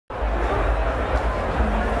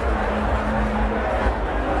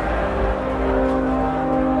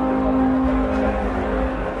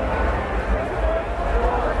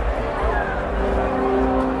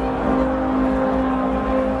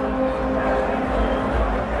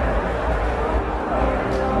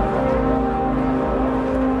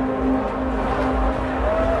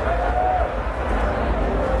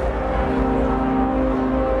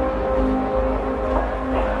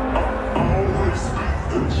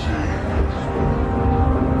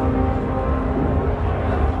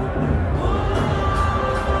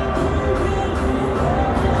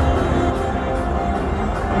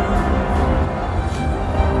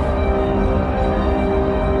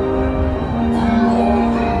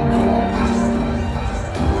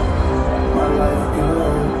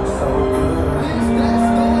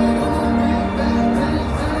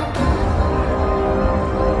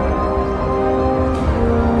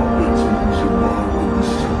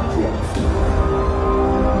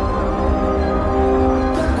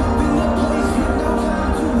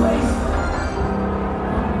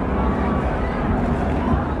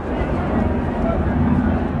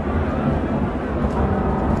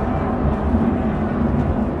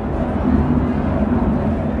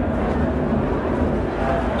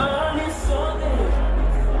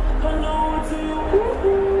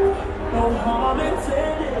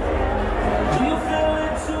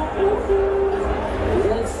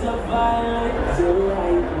violet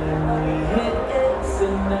delight when we hit it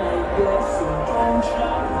tonight. Yes, so don't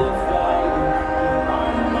try to fight it. In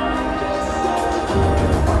my mind, that's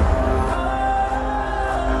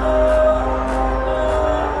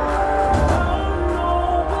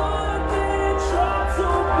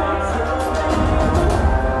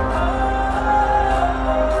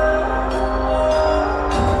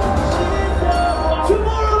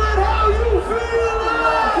Tomorrowland, how you feeling?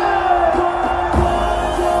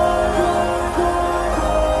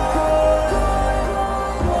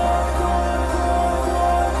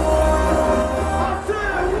 I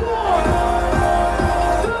said 1,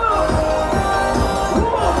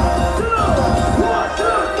 2, 1,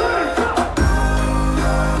 2, 3, go!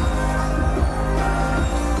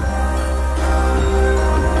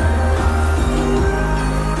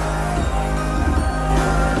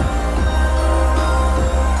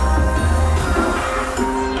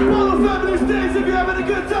 All the fabulous days, if you're having a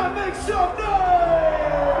good time, make some noise!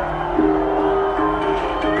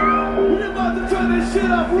 We're about to turn this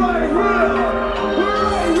shit up right here!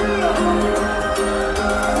 Right here!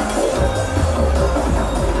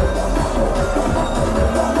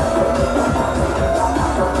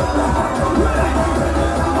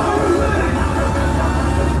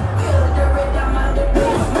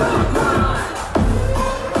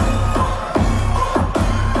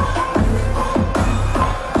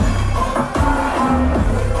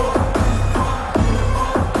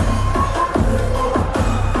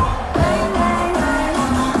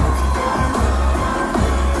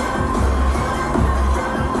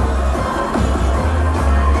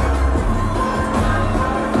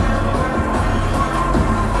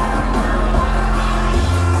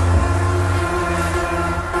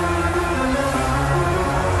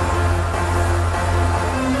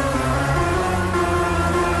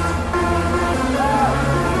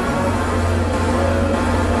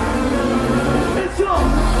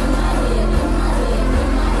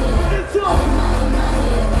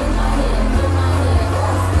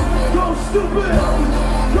 Stupid!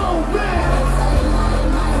 Go mad!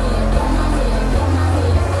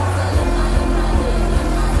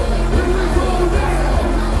 Here we go now!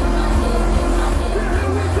 Here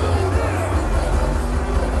we go now!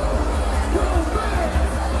 Go mad!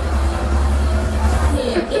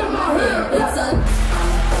 It's in my hair! It's a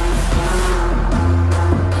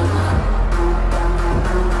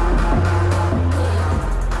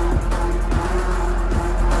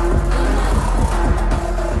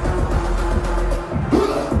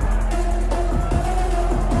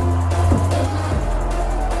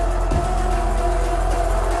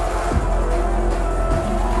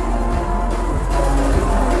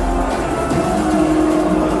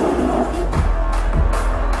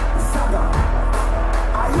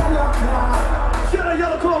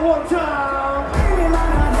one time.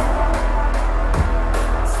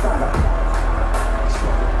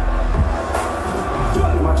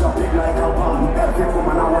 I drop it like a bomb. Every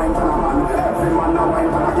woman I wine for a man. Every man I wine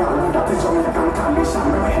for a girl. That is Jamaican condition.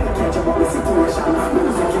 Let me educate you about the situation.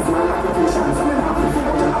 Music is my application. So me have to fill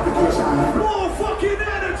out your application. More fucking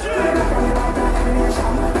energy.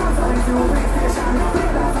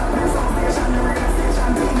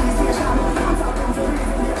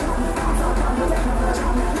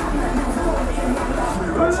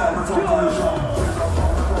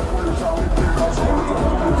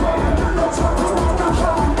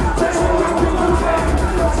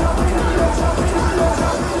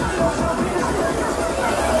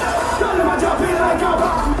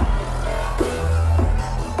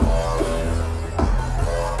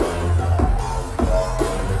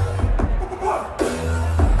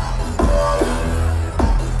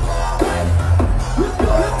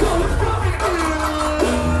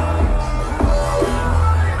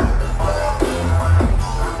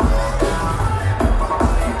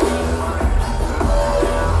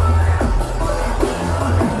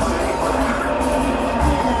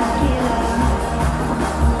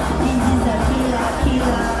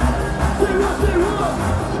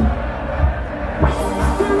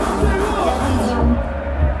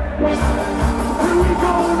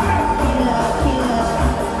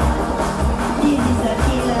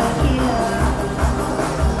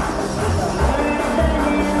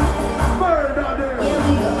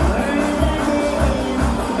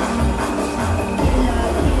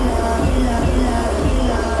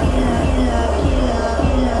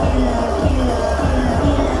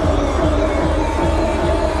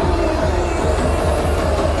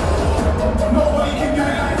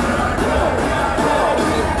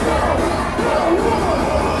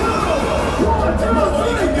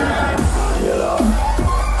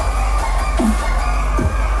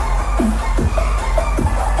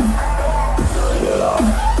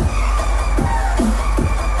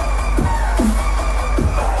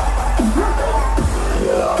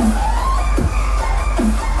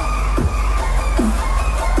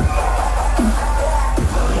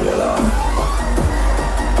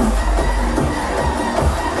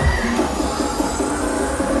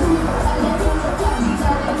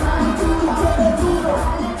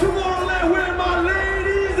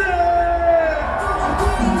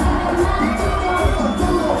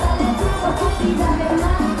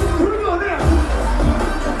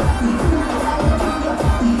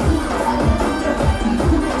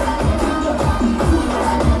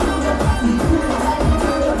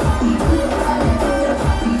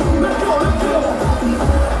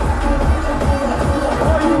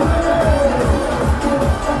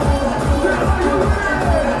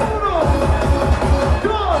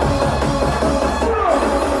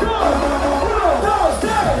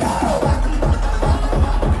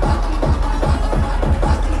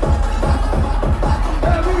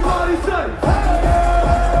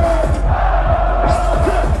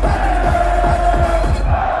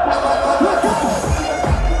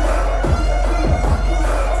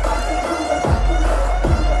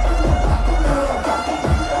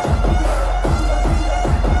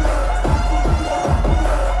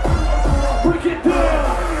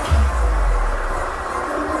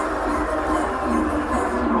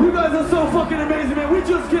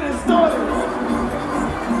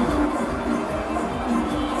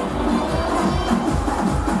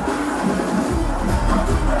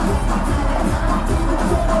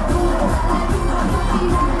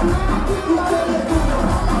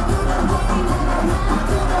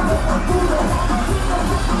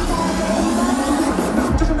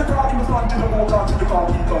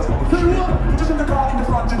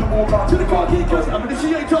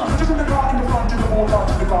 initiator. Just in the car in the front, to the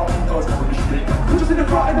water, to the car keepers, I'm initiator. Just in the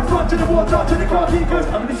car in the front, to the water, to the car keepers,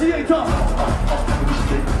 I'm initiator.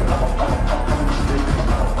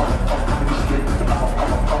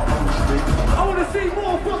 I wanna see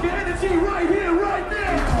more fucking energy right here, right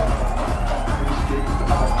now.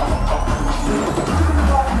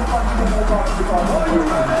 Are you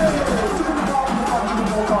ready?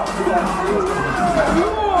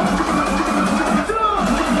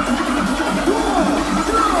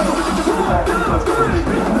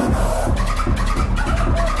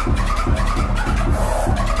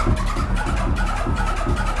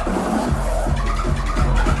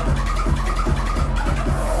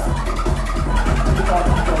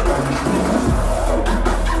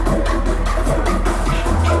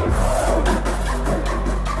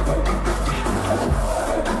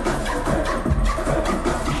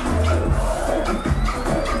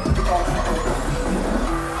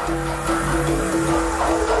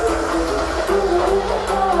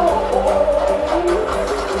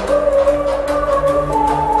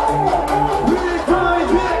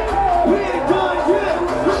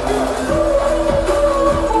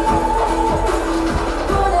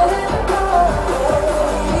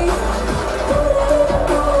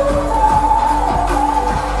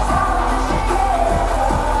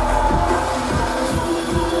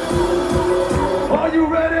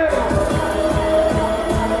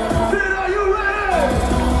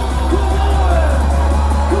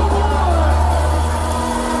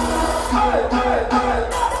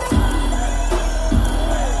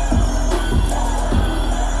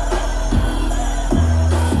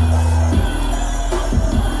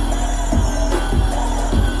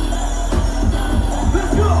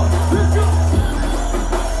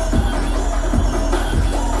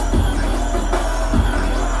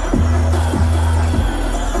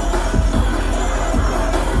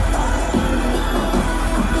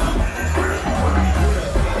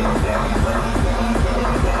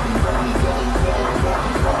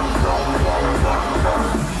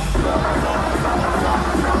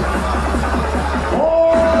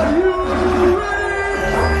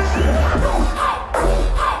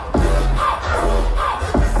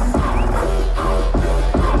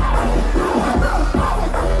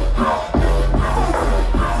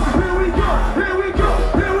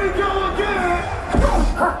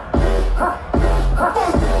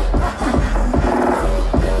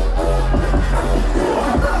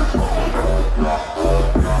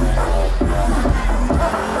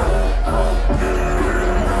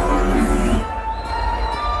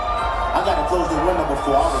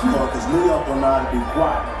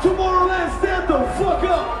 Tomorrowland, stand the fuck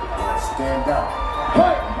up! Stand up.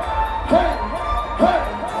 Hey! Hey! Hey!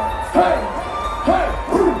 Hey! Hey!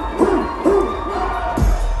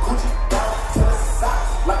 Put it down to the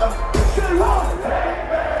socks like I'm Say what?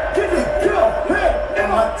 Get it, go, hey! in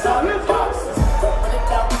my top Let's go! box. Put it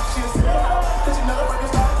down, she'll sit down. Cause you know the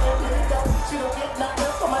burger's not there, put it down. She don't get nothing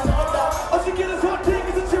else from my nose down. All she get is hot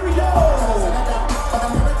tickets and Cheerios!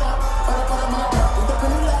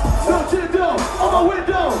 So chin down, on my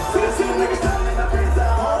window! See niggas standing in the breeze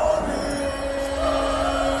out!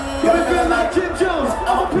 Got me feeling like Jim Jones,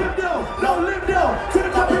 I'm a pimp though, no limp though, to the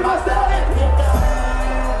top of my style.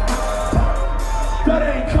 That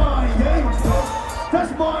ain't Kanye,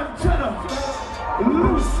 that's Montana,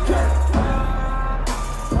 loose cat.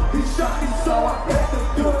 He shot me so I had to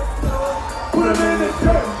do it. Put him in the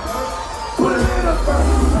dirt, put him in the burn.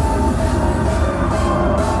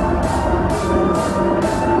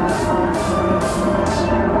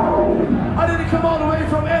 I didn't come all the way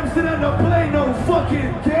from Amsterdam to play no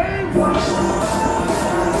fucking games.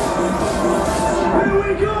 Here we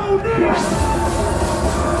go next.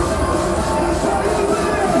 Are you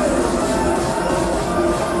ready? Are you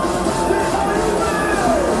ready?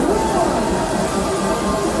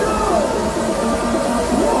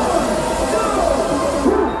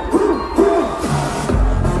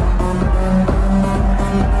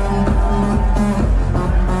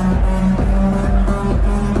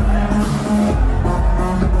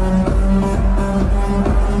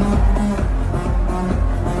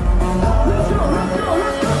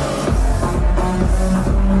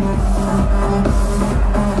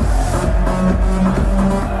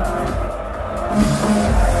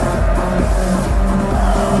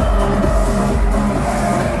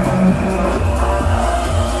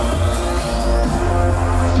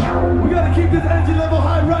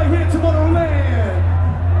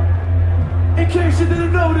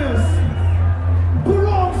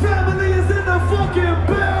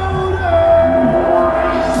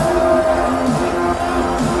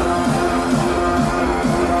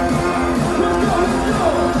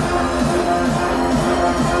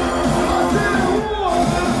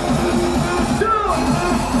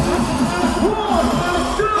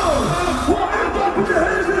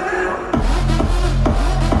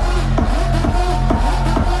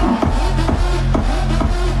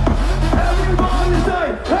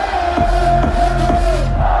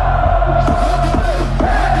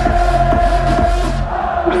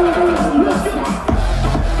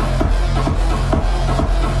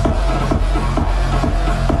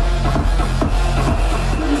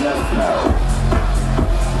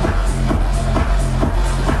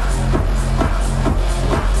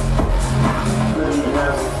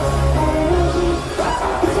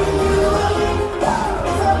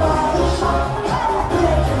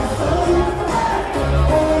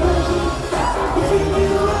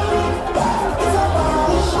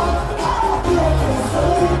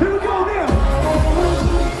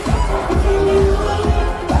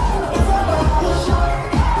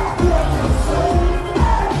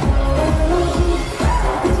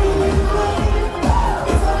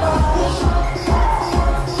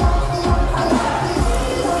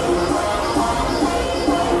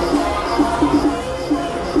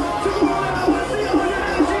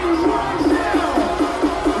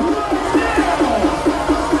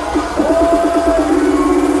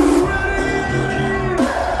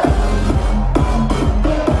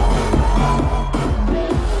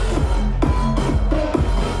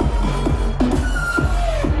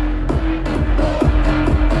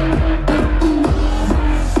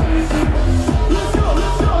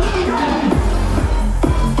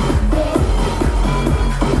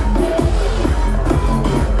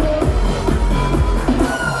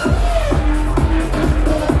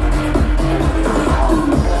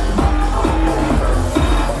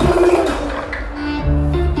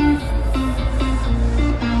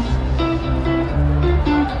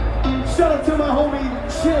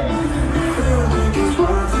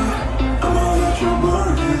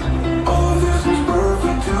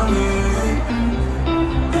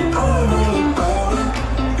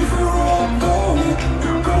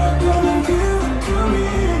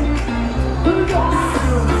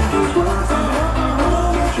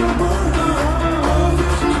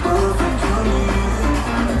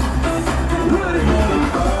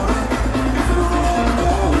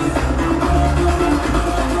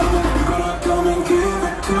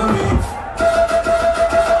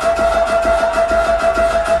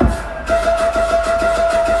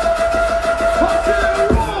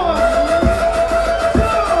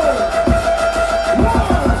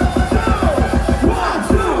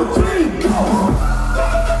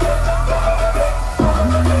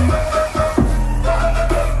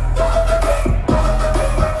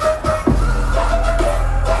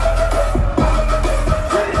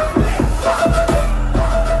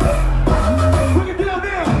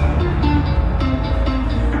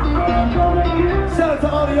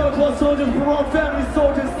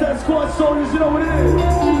 soldiers, Cesqeaux soldiers, you know what it is.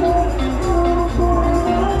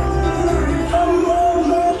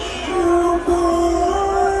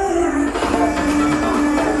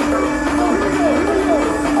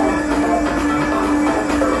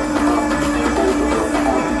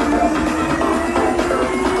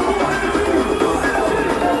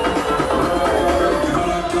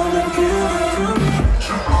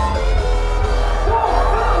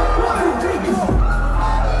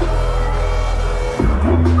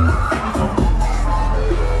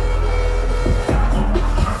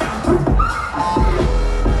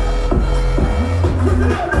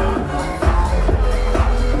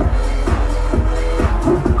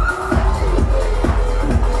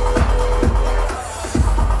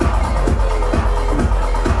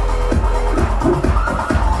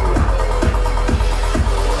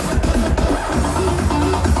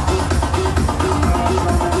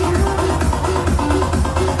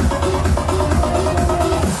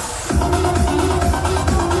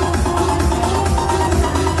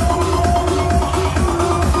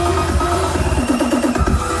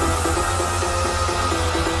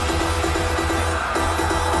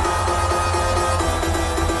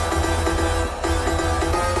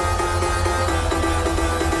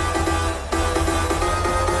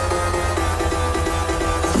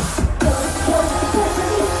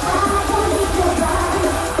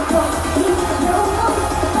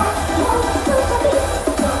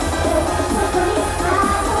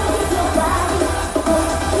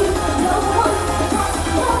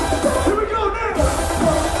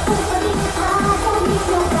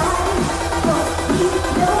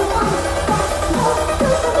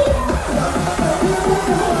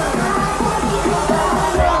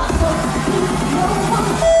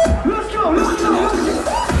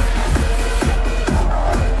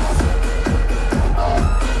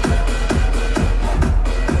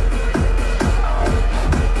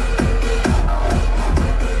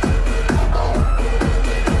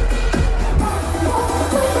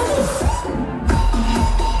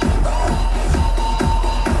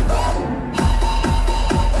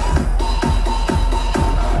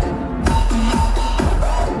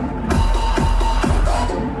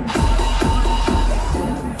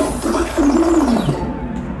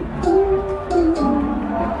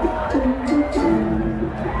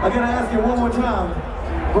 I gotta ask you one more time.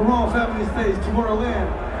 Baron Family Stage, Tomorrowland.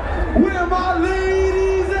 Where my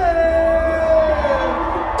ladies at?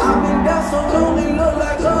 I've been down so long, they look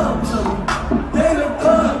like love to me. They look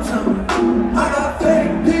up to me. I got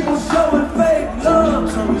fake people showing fake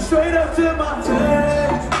love to me. Straight up to my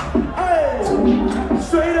face. Hey,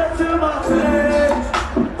 straight up to my face.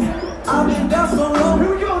 I've been down so long. Here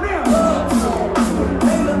we go now.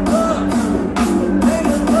 They look up to me. They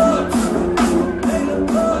look up to me. They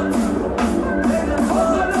look up to me. They look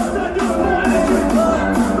up to me. They look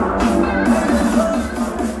up to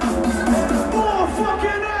me. More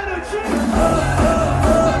fucking energy.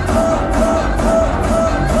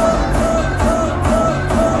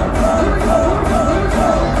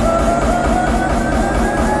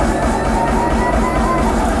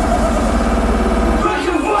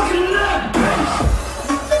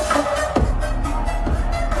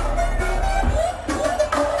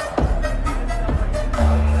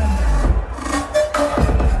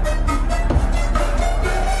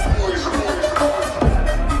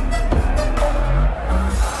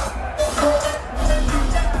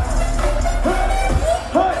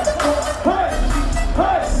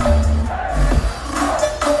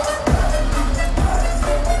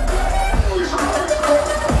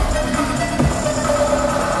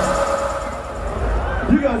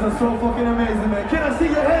 You guys are so fucking amazing, man. Can I see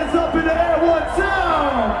your hands up in the air one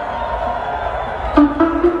time?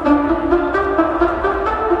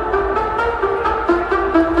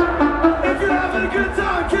 If you're having a good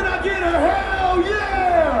time, can I get a hell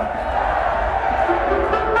yeah?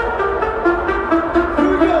 Here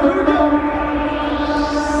we go, here we go.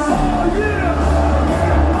 Oh yeah!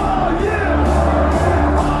 Oh yeah!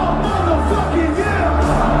 Oh motherfucking yeah!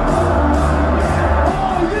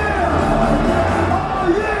 Oh yeah! Oh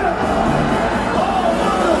yeah! Oh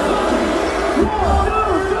motherfucking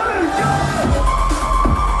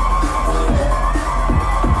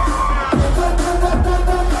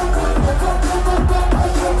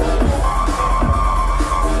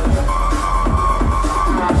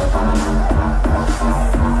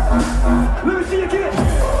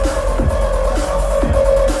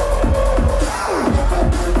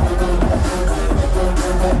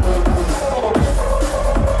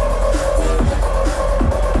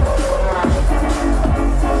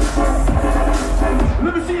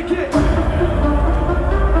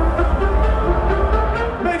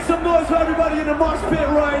fit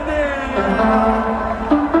right there.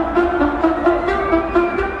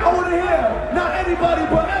 I want to hear, not anybody,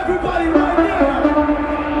 but everybody right there.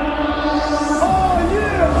 Oh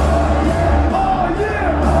yeah! Oh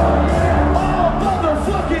yeah! Oh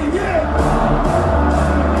motherfucking yeah!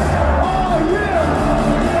 Oh yeah!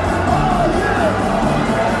 Oh yeah!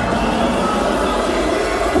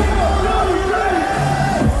 Come on, are you ready?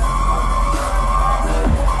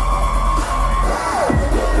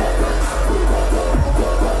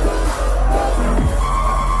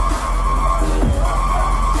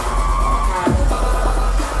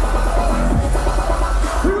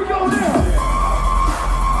 Here we go now.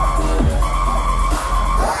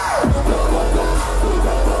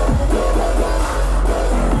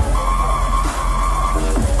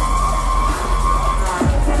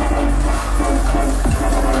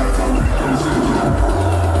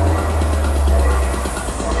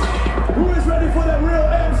 Who is ready for that real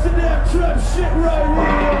Amsterdam trap shit right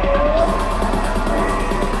here?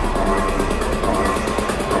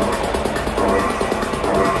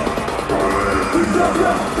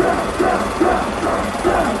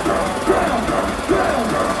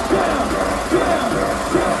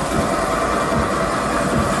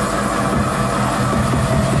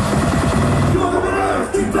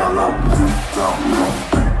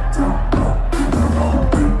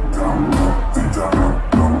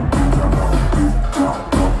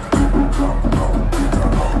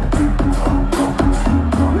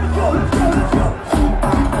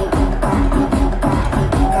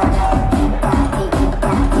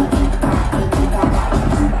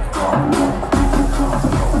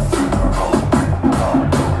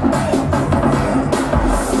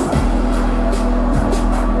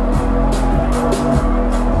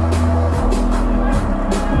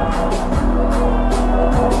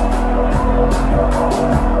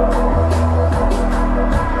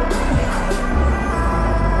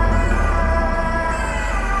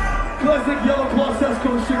 Classic yellow claw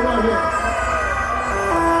Cesqeaux shit right here.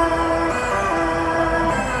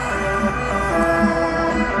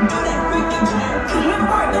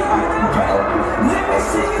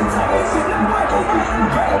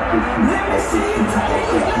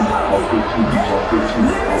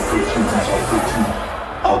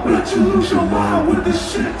 I'll bet you lose your mind with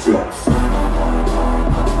this shit drops.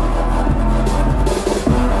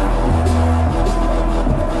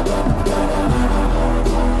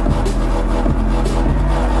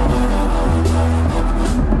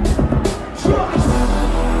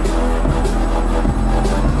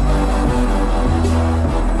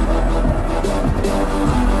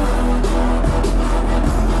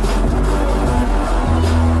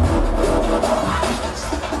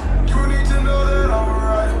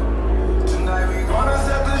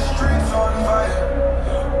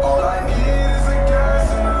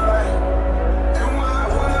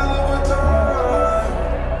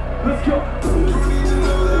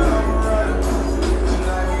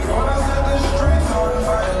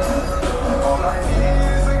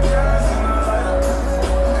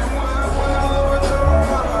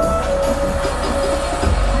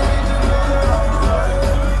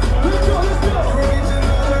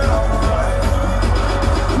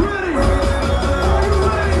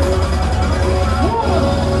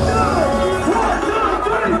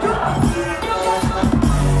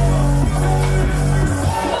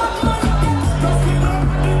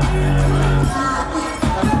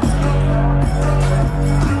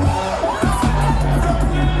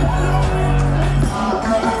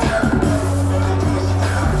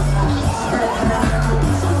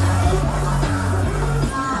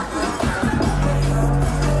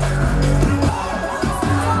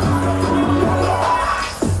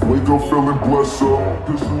 Wake up feeling blessed up,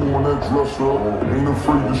 pistol on that dresser. Ain't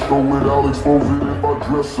afraid to show it, I'll expose it if I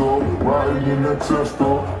dress up. Riding in that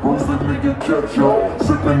Tesla, rose the nigga catch up.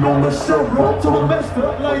 Sipping on that Cesqeaux, Till I messed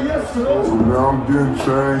up like yes sir. so now I'm getting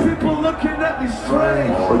changed. People looking at me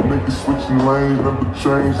strange. Like niggas switching lanes, never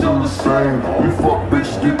change, still the same. We fuck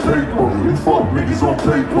bitches, get paper. We fuck niggas on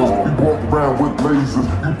papers. We walk around with lasers.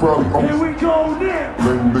 You probably Here we go now.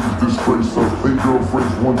 lame niggas disgrace us. They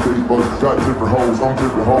girlfriends one day us. Got different hoes, I'm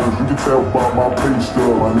different hoes. You can tell by my pay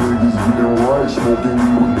stub. My niggas getting right, smoking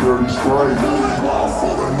you with dirty Sprite.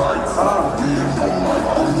 For the night time, we in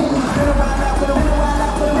your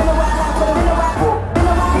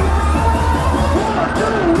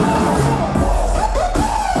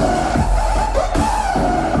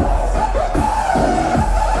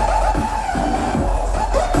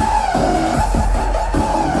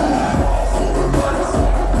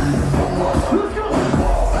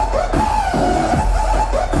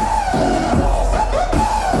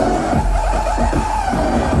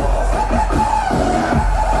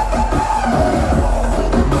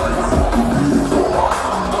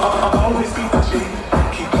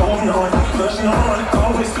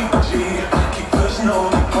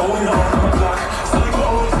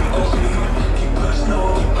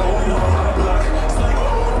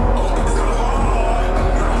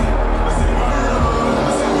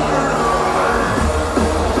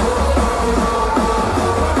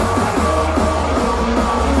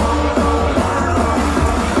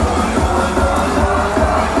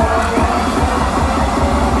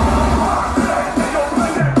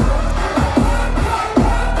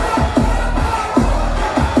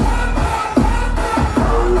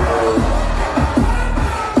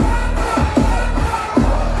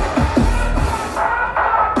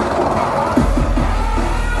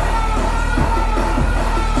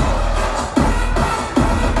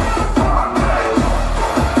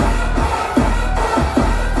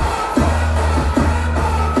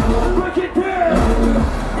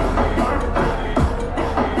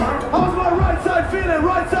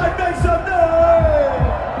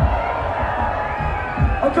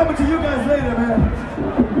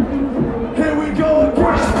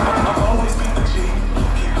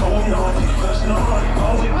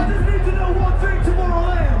I just need to know one thing,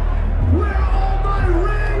 Tomorrowland. Where are all my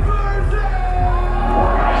ravers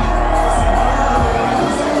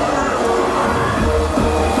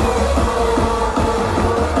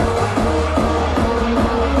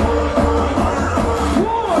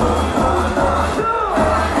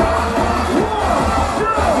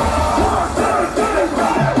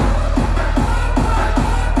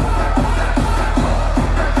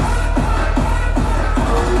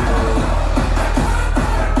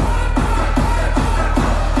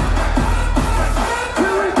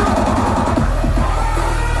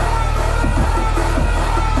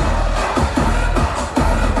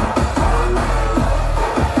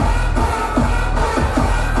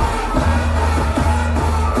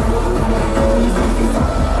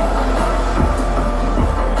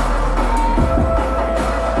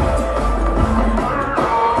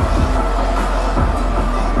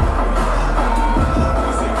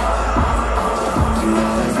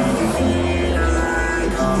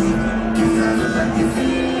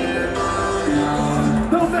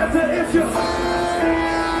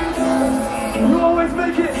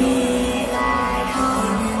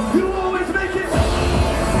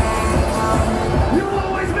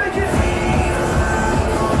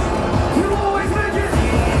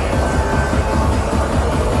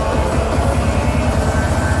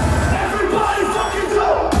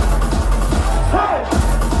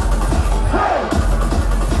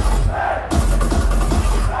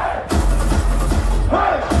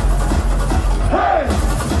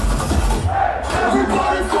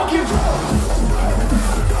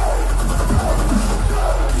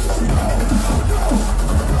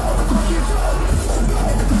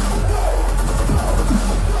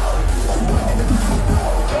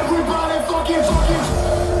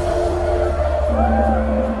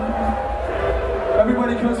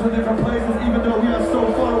Everybody comes from different places, even though we are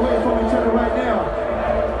so far away from each other right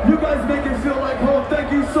now. You guys make it feel like home.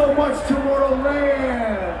 Thank you so much,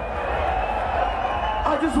 Tomorrowland.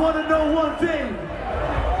 I just want to know one thing.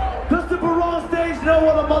 Does the Baron stage know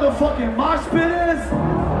what a motherfucking mosh pit is?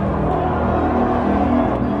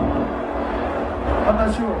 I'm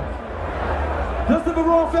not sure. Does the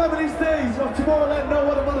Baron family stage of Tomorrowland know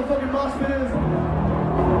what a motherfucking mosh pit is?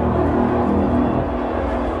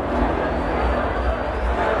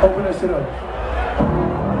 Open that shit up.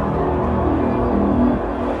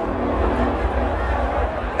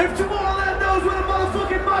 If Tomorrowland knows what a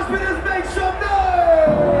motherfucking mosh pit is, make some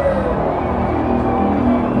noise!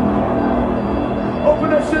 Open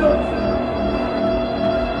that shit up.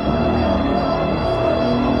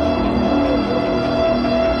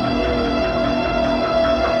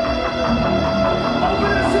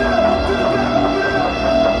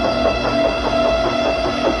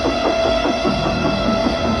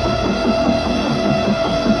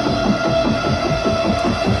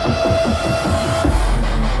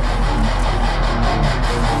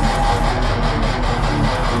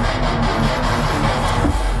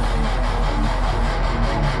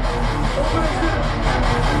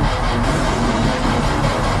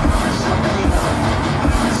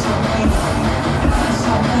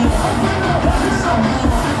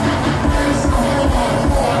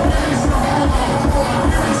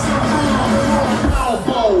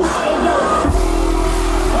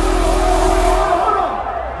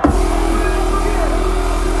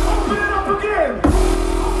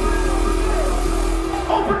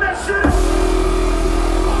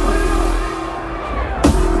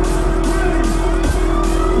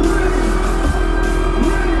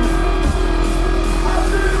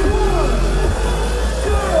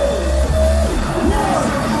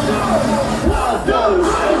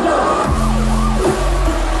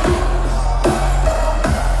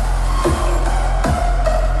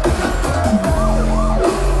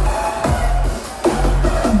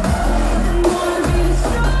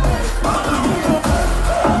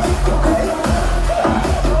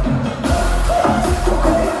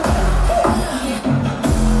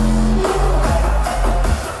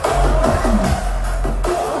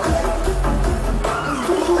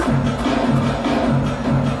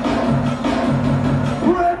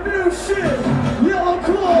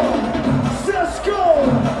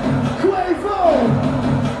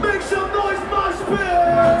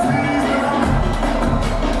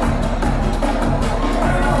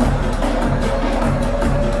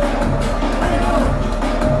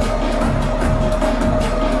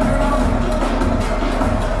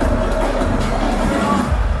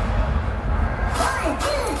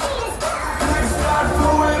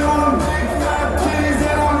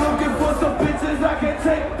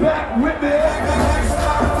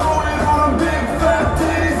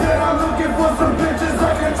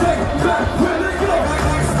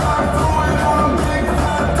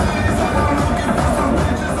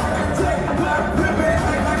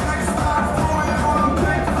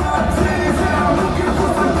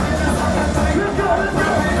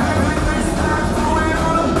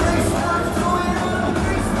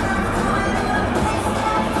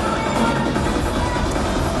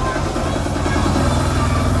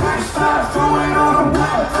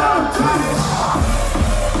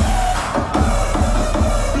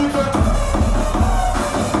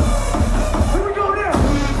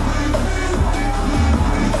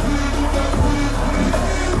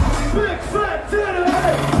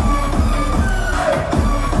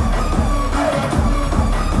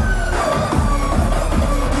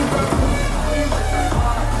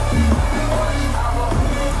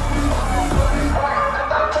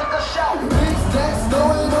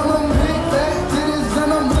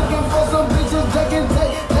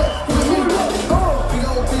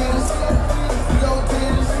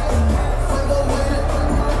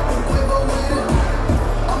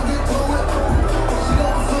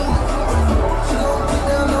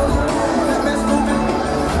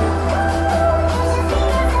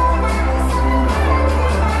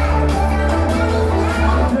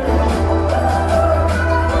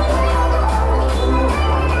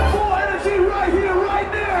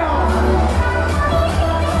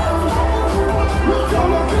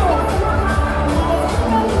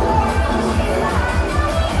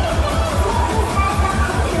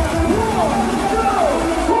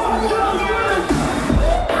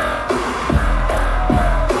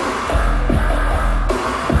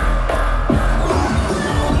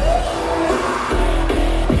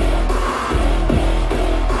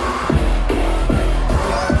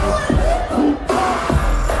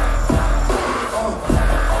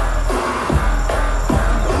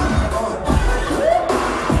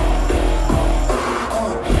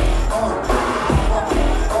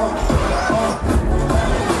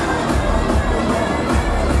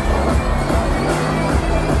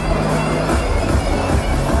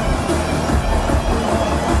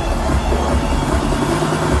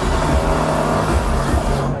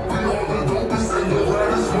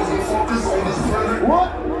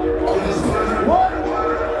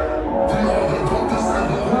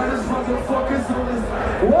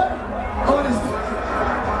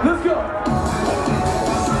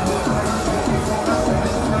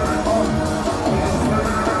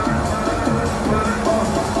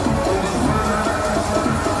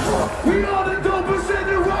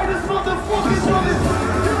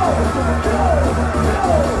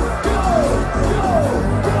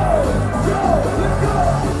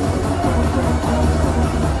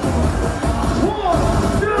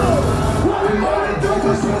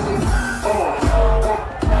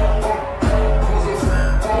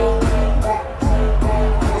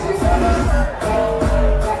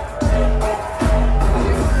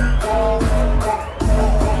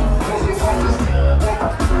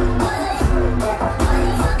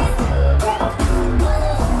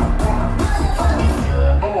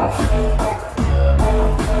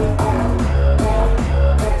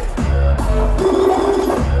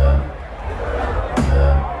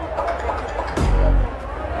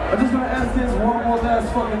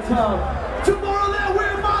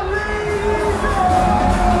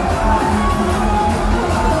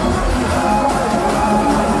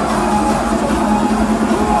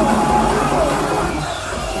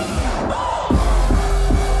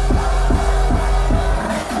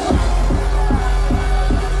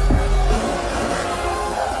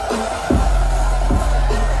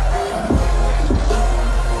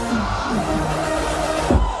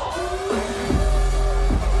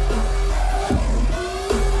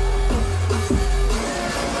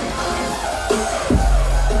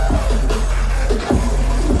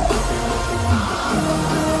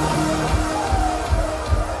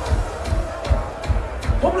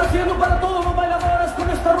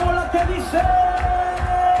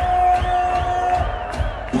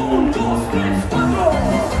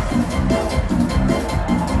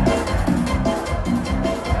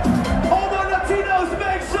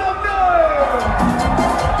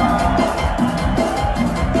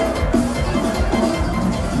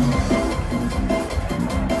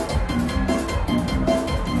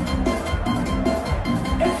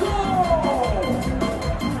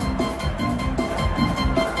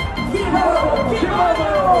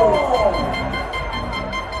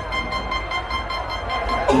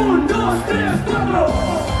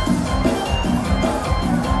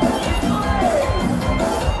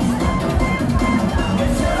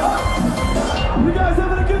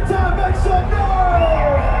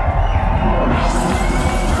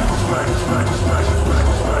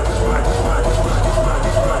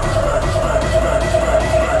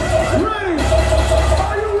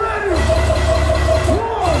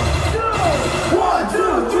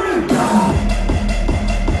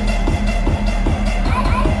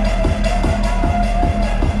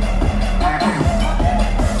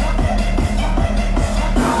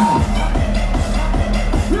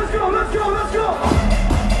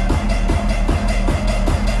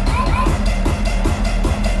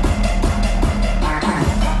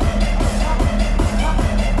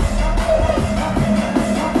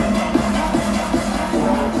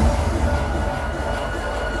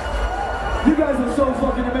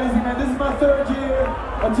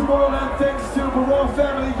 Tomorrowland, thanks to the Raw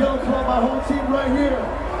Family, Yellow Club, my whole team right here.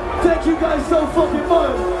 Thank you guys so fucking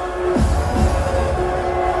much.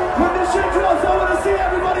 When this shit drops, I want to see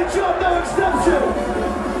everybody jump, no exception.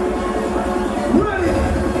 Ready?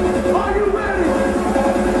 Are you ready?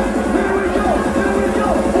 Here we go, here we go.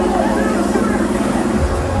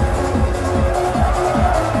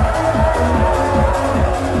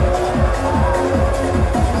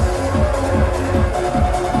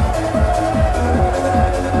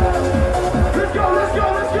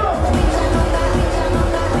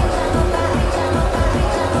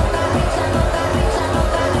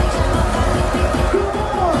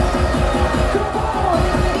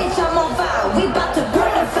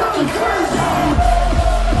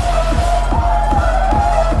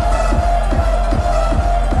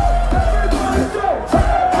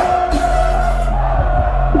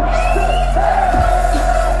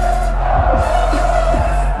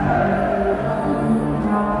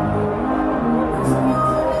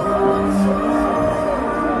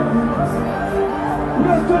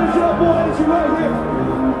 1, 2, 3.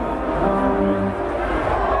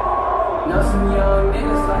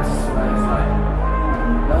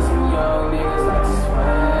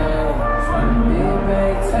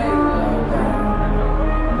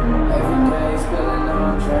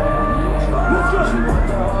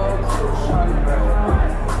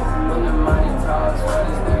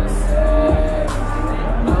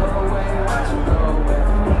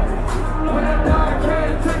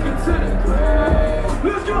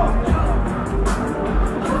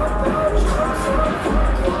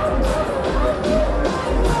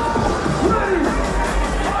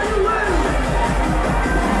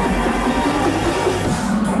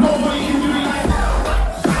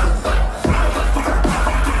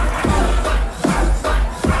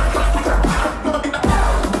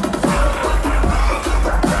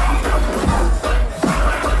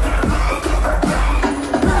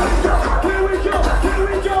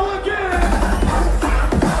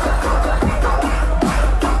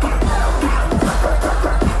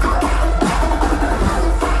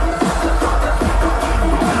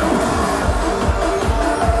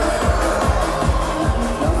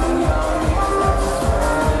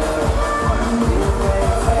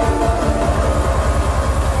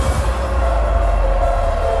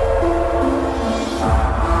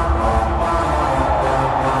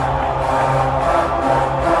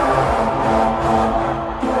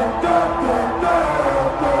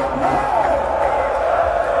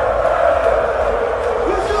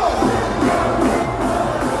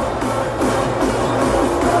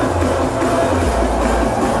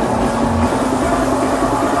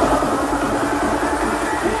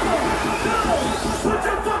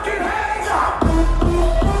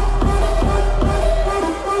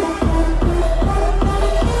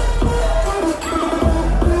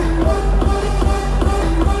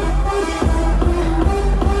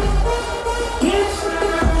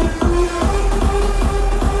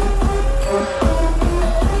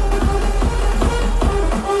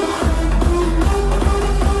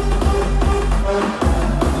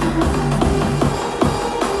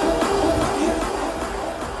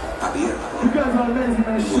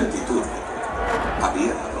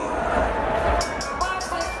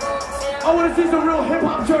 I want to see some real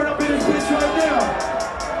hip-hop turn up in this bitch right now.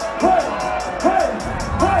 Hey, hey,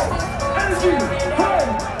 hey, energy. Hey,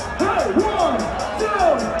 hey, 1, 2,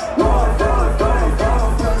 1, 2,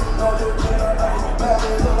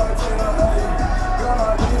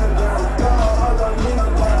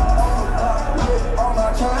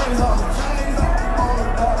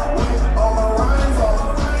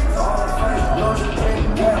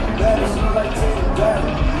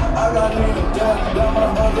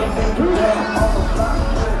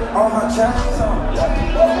 all my chains on.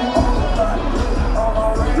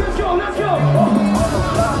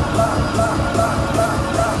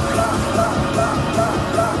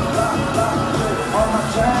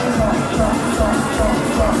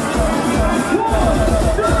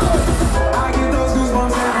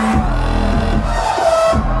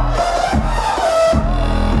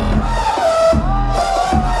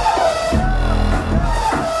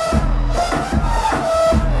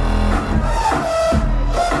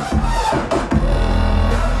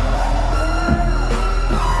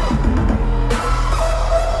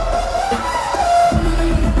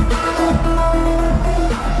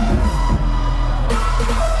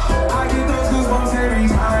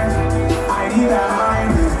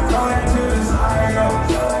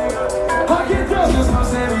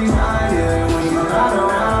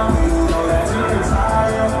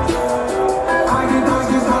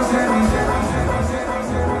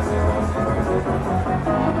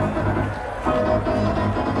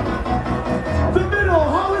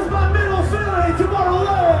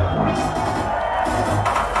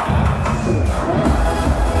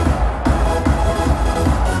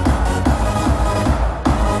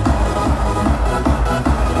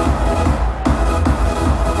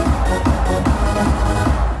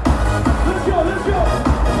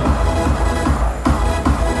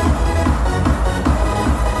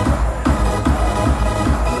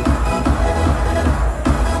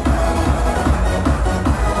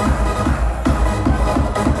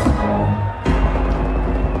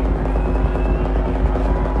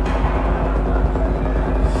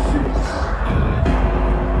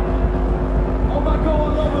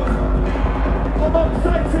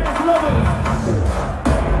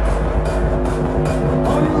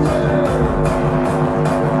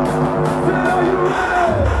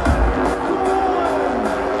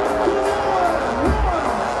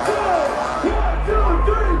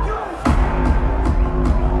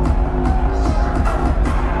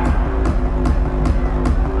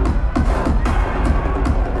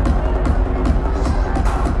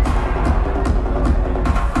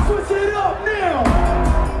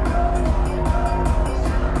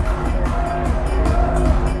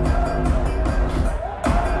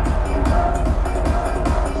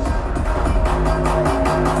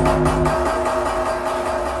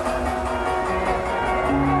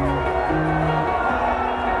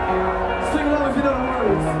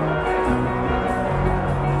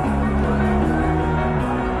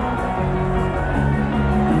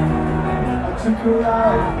 took a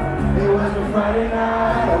ride. It was a Friday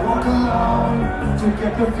night. I walked alone to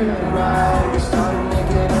get the feeling right. We started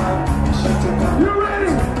making up. She took out. You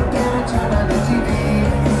ready? Then I turned on the TV.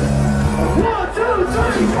 1, 2, 3.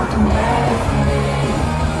 She got to mad at me.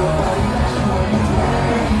 Nobody likes you when you play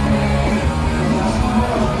me. And now she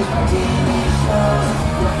knows my TV shows.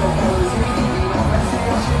 What the hell is it? I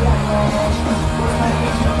say she like my edge. What's my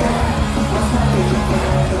age again? What's my age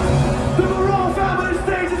again? The Morale family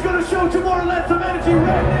stage is gonna show Tomorrowland some energy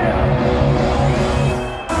right now.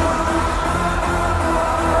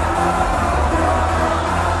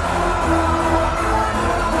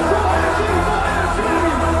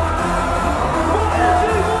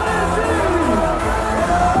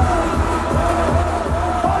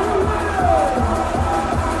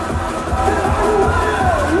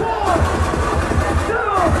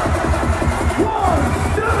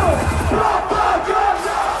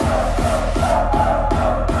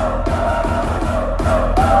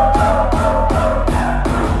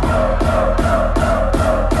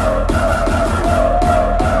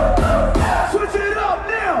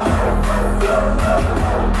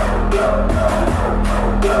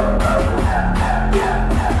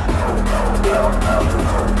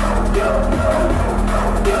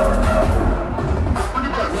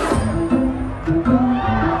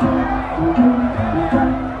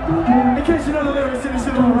 In case you know the lyrics, it's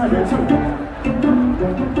in right here too.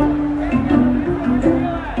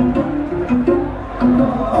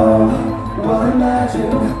 Well,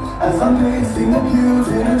 imagine as I'm pacing the pews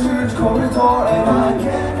in a church corridor, and I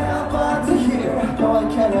can't help but to hear, no, I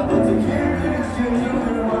can't help but to hear these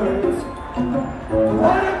genuine words.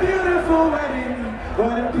 What a beautiful wedding,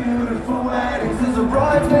 what a beautiful wedding. This is a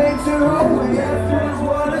bridesmaid too, yes, there's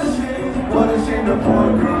what a shame the poor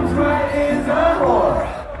groom's bride is a whore.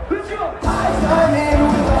 Let's go! I'm in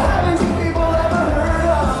with the haven't you people ever heard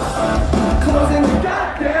of? Closing the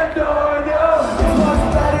goddamn door, no. It's much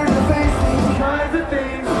better to face these kinds of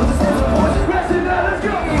things. The sense of voices resting, now let's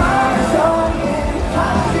go! I'm in,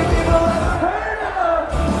 haven't you people ever heard of?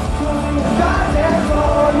 Closing the goddamn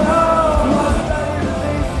door, no. Much better to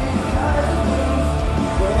face these kinds of things.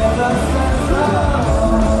 Where the sense of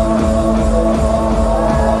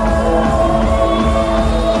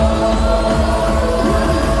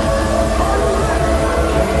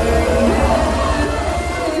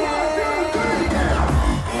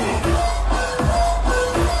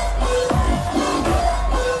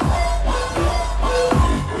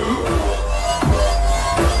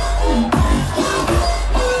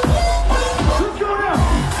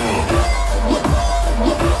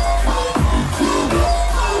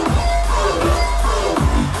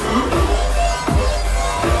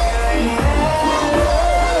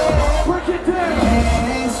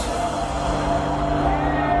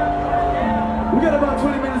we got about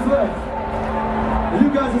 20 minutes left. And you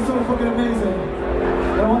guys are so fucking amazing.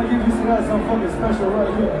 And I want to give you guys something fucking special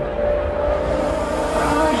right here.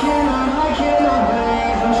 I cannot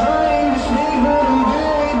breathe. I'm trying to speak, but I'm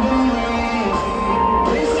very big.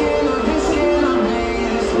 This cannot be.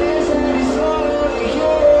 This listen is so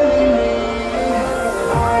killing me.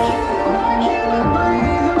 I cannot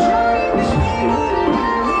breathe. I'm trying to speak, but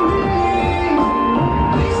I'm very big.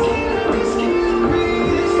 This cannot be.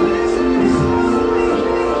 This listen is so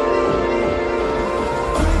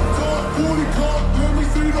Booty clap, let me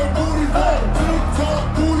see that booty clap. Tick tock,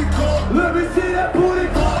 booty clap. Let me see that booty.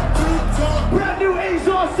 Tick tock. Brand new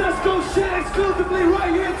Cesqeaux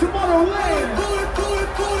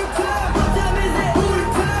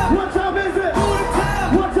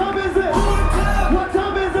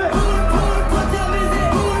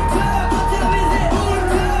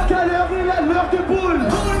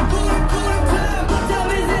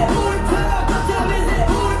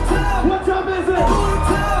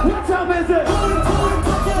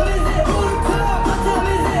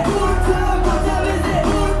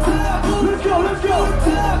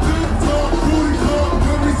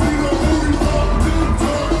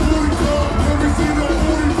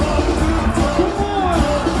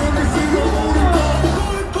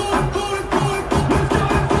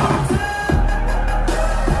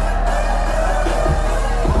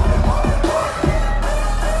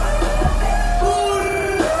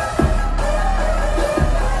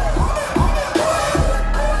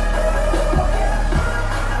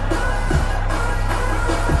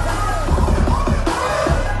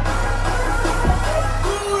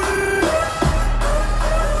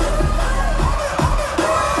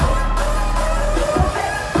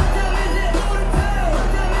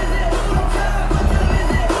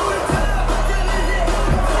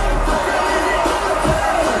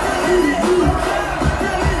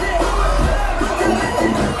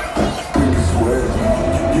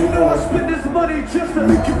ready just to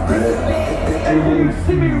make it bad. And when you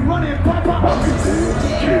see me running, papa, I'll be there.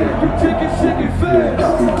 Yeah, you take it, shake it fast.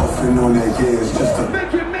 Got me puffing on that gas just to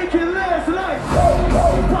make it last like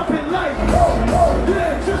pop it like,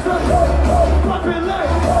 yeah, just like pop it like,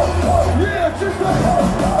 yeah, just like.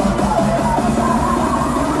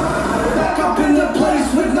 Back up in the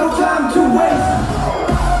place with no time to waste.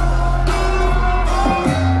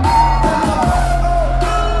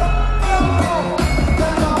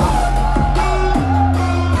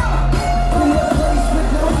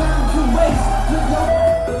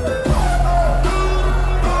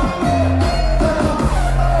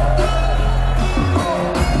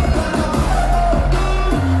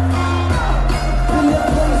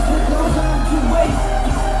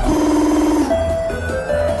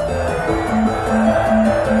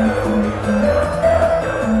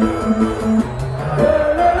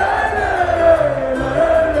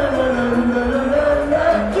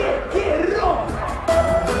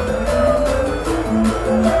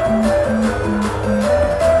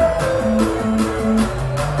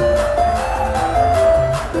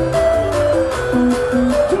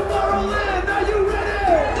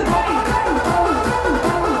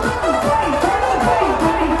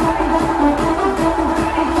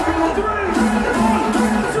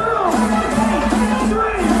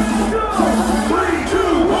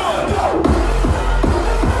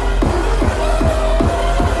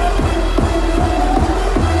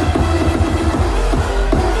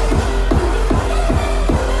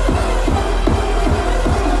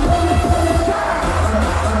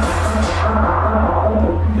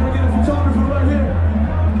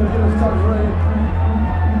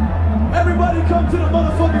 Everybody come to the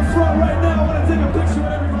motherfucking front right now. I want to take a picture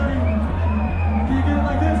with everybody. Can you get it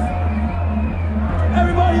like this?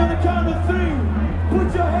 Everybody on the count of 3.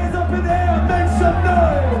 Put your hands up in the air and make some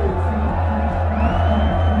noise.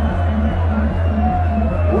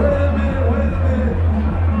 Wait a minute.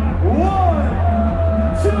 1,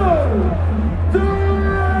 2, 3.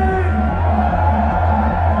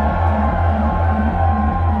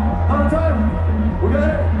 On time? We got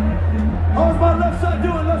it? How's my left side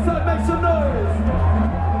doing? Left side, make some noise.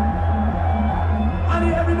 I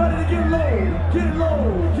need everybody to get low.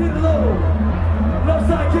 Get low. Left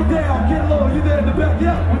side, get down, get low. You there in the back?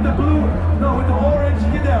 Yeah, with the blue. No, with the orange,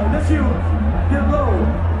 get down. That's you. Get low.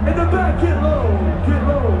 In the back, get low.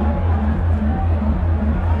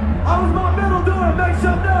 How's my middle doing? Make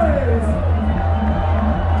some noise.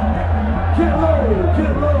 Get low.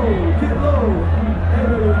 Hey,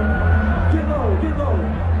 baby. Get low.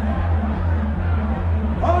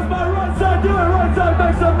 How's my right side doing? Right side,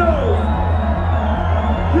 make some noise.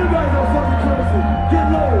 You guys are fucking crazy. Get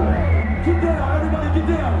low. Get down. Everybody get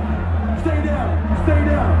down. Stay down.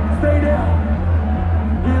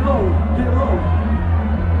 Get low.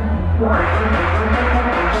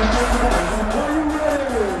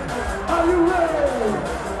 Are you ready?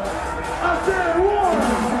 I said 1,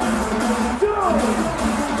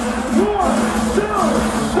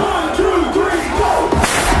 2, 3, go!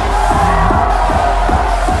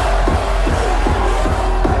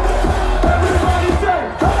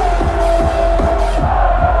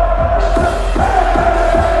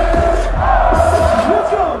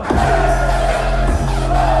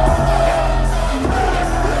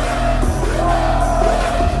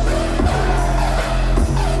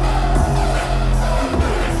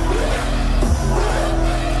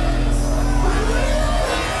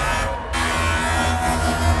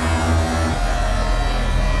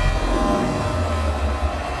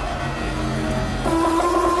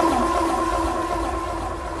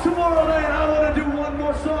 Tomorrowland, I want to do one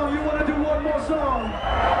more song. You want to do one more song?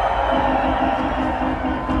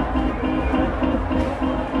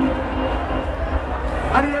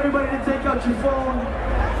 I need everybody to take out your phone,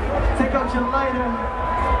 take out your lighter.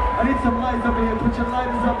 I need some lights up in here. Put your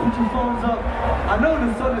lighters up, put your phones up. I know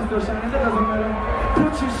the sun is still shining, that doesn't matter.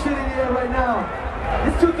 Put your shit in the air right now.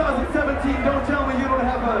 It's 2017, don't tell me you don't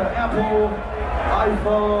have an Apple,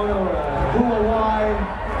 iPhone, or a Huawei.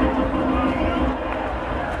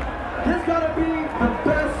 This gotta be the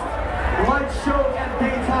best light show at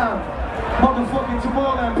daytime. Motherfucking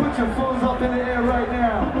Tomorrowland, put your phones up in the air right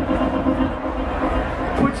now.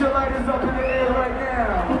 Put your lighters up in the air right now.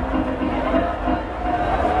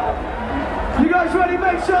 You guys ready?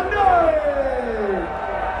 Make some noise!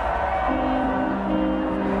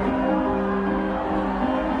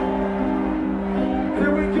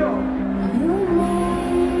 Here we go. You and me,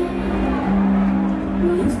 we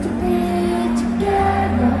used to be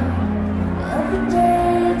together, every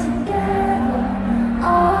day together,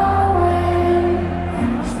 always.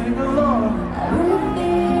 Sing along. I really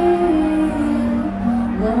feel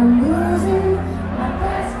that I'm losing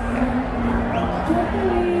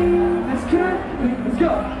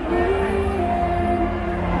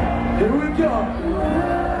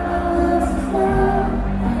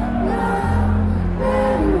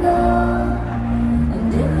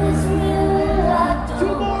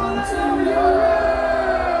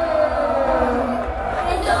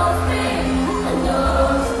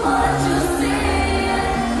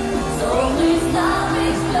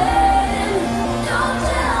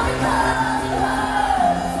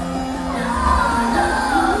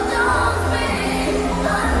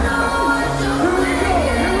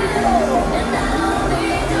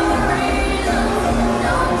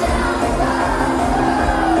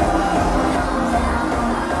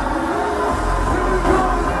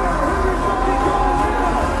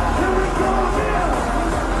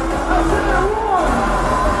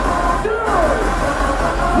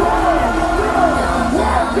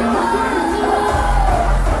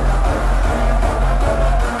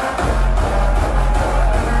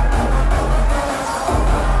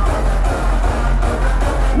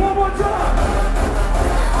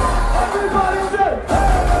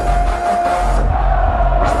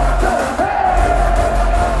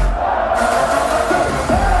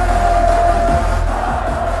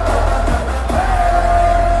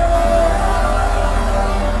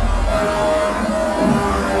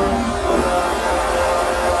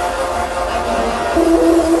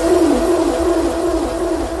Together.